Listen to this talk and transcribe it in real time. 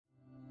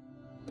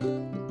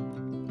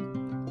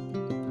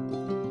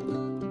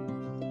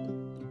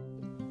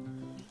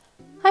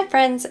Hi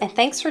friends, and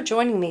thanks for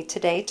joining me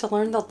today to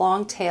learn the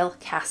long tail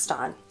cast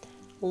on.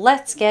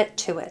 Let's get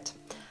to it.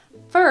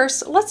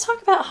 First, let's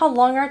talk about how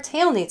long our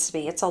tail needs to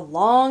be. It's a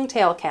long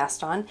tail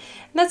cast on, and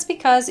that's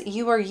because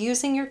you are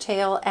using your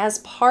tail as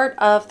part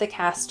of the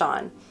cast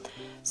on.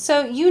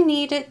 So you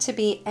need it to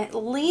be at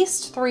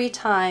least 3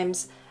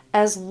 times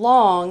as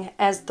long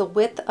as the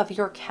width of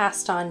your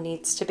cast on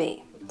needs to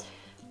be.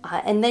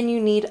 And then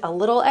you need a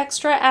little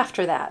extra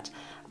after that.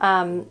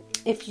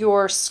 If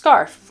your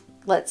scarf,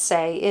 let's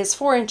say, is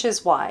 4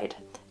 inches wide,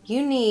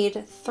 you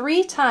need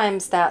 3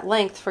 times that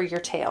length for your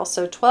tail,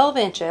 so 12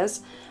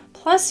 inches,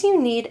 plus you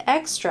need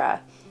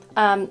extra.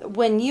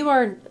 When you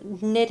are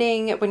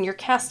knitting, when you're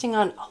casting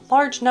on a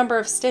large number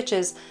of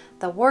stitches,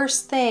 the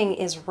worst thing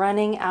is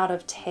running out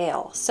of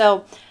tail.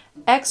 So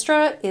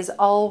extra is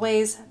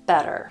always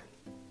better.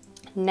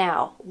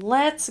 Now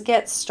let's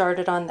get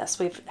started on this.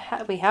 We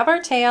have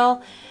our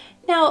tail.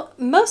 Now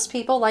most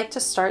people like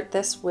to start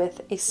this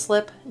with a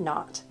slip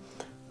knot.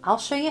 I'll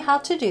show you how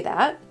to do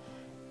that.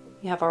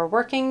 You have our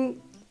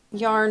working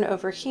yarn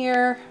over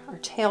here. Our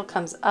tail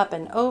comes up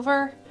and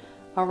over,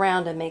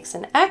 around and makes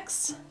an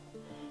X.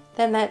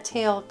 Then that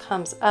tail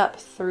comes up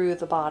through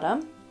the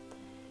bottom.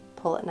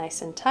 Pull it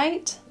nice and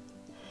tight.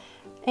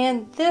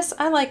 And this,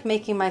 I like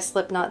making my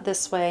slip knot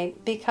this way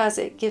because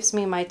it gives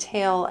me my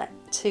tail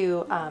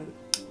to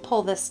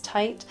pull this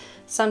tight.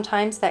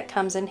 Sometimes that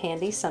comes in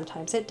handy,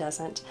 sometimes it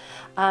doesn't.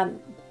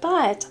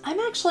 But I'm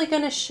actually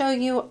going to show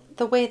you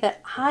the way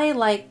that I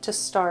like to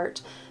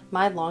start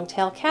my long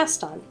tail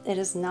cast on. It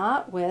is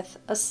not with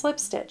a slip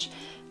stitch,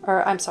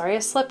 or I'm sorry,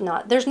 a slip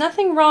knot. There's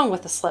nothing wrong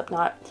with a slip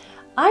knot.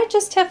 I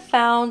just have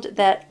found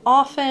that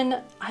often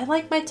I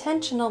like my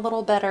tension a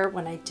little better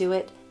when I do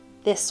it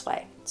this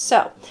way.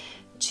 So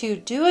to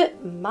do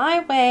it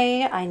my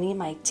way, I need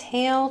my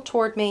tail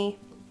toward me,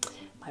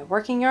 my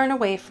working yarn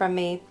away from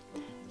me,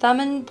 thumb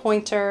and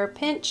pointer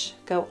pinch,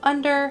 go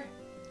under,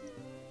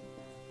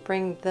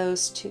 bring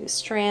those 2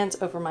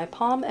 strands over my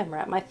palm and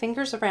wrap my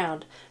fingers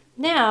around.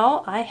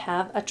 Now I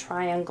have a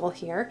triangle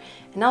here,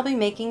 and I'll be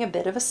making a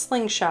bit of a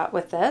slingshot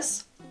with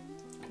this.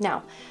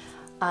 Now,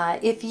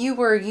 if you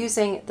were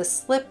using the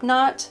slip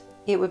knot,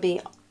 it would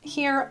be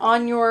here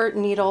on your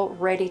needle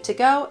ready to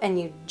go, and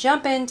you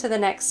jump into the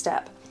next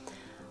step.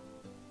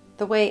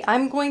 The way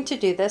I'm going to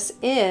do this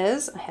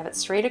is, I have it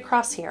straight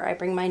across here. I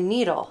bring my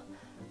needle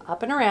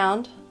up and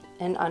around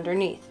and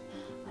underneath.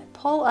 I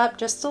pull up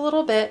just a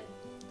little bit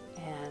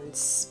and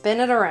spin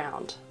it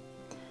around.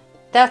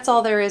 That's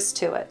all there is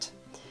to it.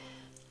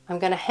 I'm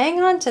going to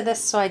hang on to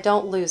this so I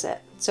don't lose it.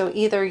 So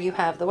either you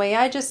have the way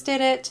I just did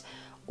it,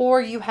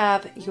 or you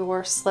have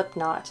your slip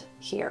knot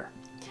here.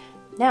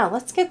 Now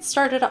let's get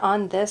started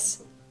on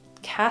this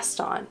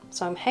cast on.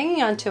 So I'm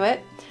hanging on to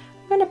it.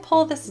 I'm going to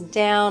pull this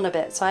down a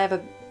bit so I have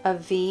a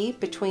V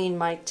between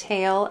my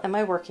tail and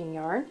my working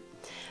yarn.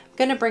 I'm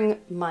going to bring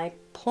my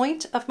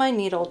point of my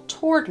needle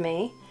toward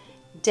me,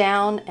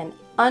 down and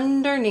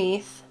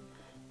underneath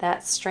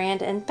that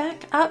strand and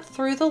back up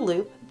through the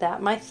loop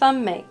that my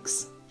thumb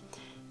makes.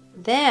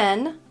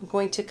 Then I'm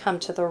going to come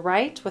to the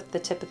right with the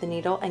tip of the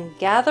needle and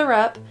gather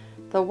up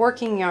the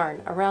working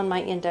yarn around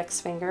my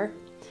index finger.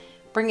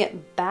 Bring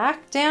it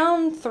back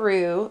down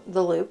through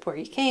the loop where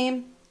you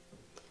came,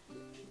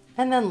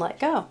 and then let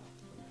go.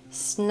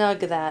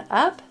 Snug that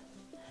up,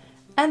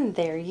 and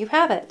there you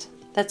have it.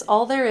 That's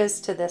all there is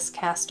to this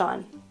cast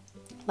on.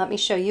 Let me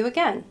show you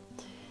again.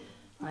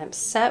 I'm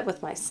set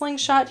with my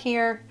slingshot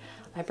here.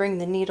 I bring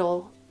the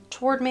needle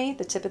toward me,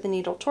 the tip of the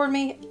needle toward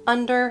me,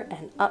 under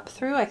and up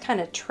through. I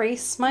kind of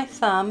trace my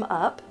thumb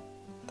up,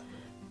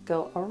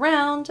 go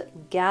around,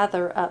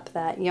 gather up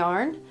that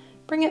yarn,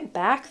 bring it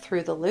back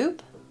through the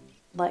loop,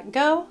 let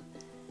go,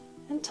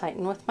 and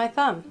tighten with my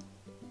thumb.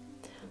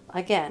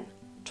 Again,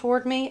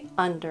 toward me,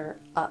 under,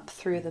 up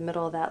through the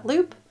middle of that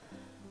loop,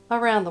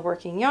 around the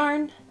working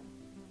yarn,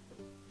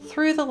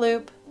 through the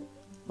loop,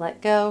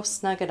 let go,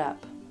 snug it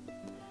up.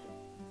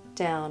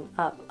 Down,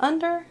 up,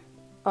 under,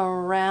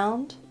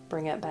 around,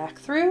 bring it back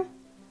through,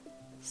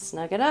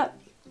 snug it up.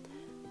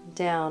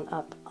 Down,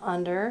 up,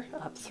 under,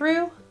 up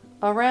through,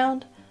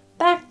 around,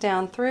 back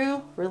down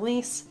through,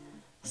 release,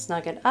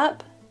 snug it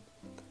up,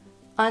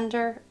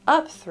 under,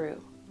 up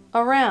through,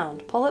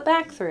 around, pull it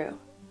back through,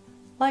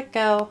 let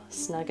go,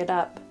 snug it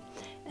up.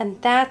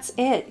 And that's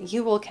it.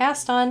 You will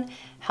cast on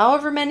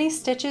however many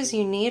stitches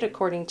you need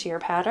according to your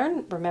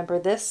pattern. Remember,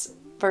 this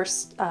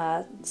first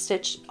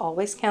stitch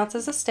always counts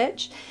as a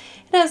stitch.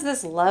 It has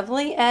this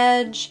lovely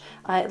edge.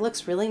 It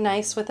looks really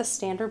nice with a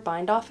standard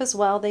bind off as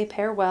well. They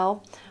pair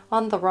well.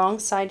 On the wrong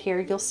side here,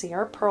 you'll see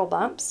our purl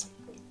bumps.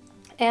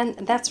 And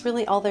that's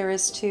really all there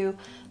is to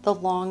the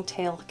long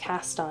tail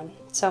cast on.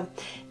 So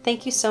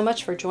thank you so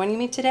much for joining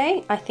me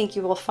today. I think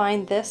you will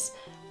find this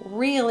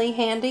really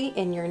handy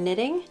in your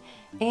knitting,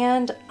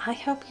 and I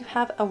hope you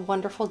have a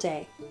wonderful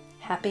day.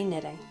 Happy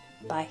knitting.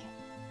 Bye.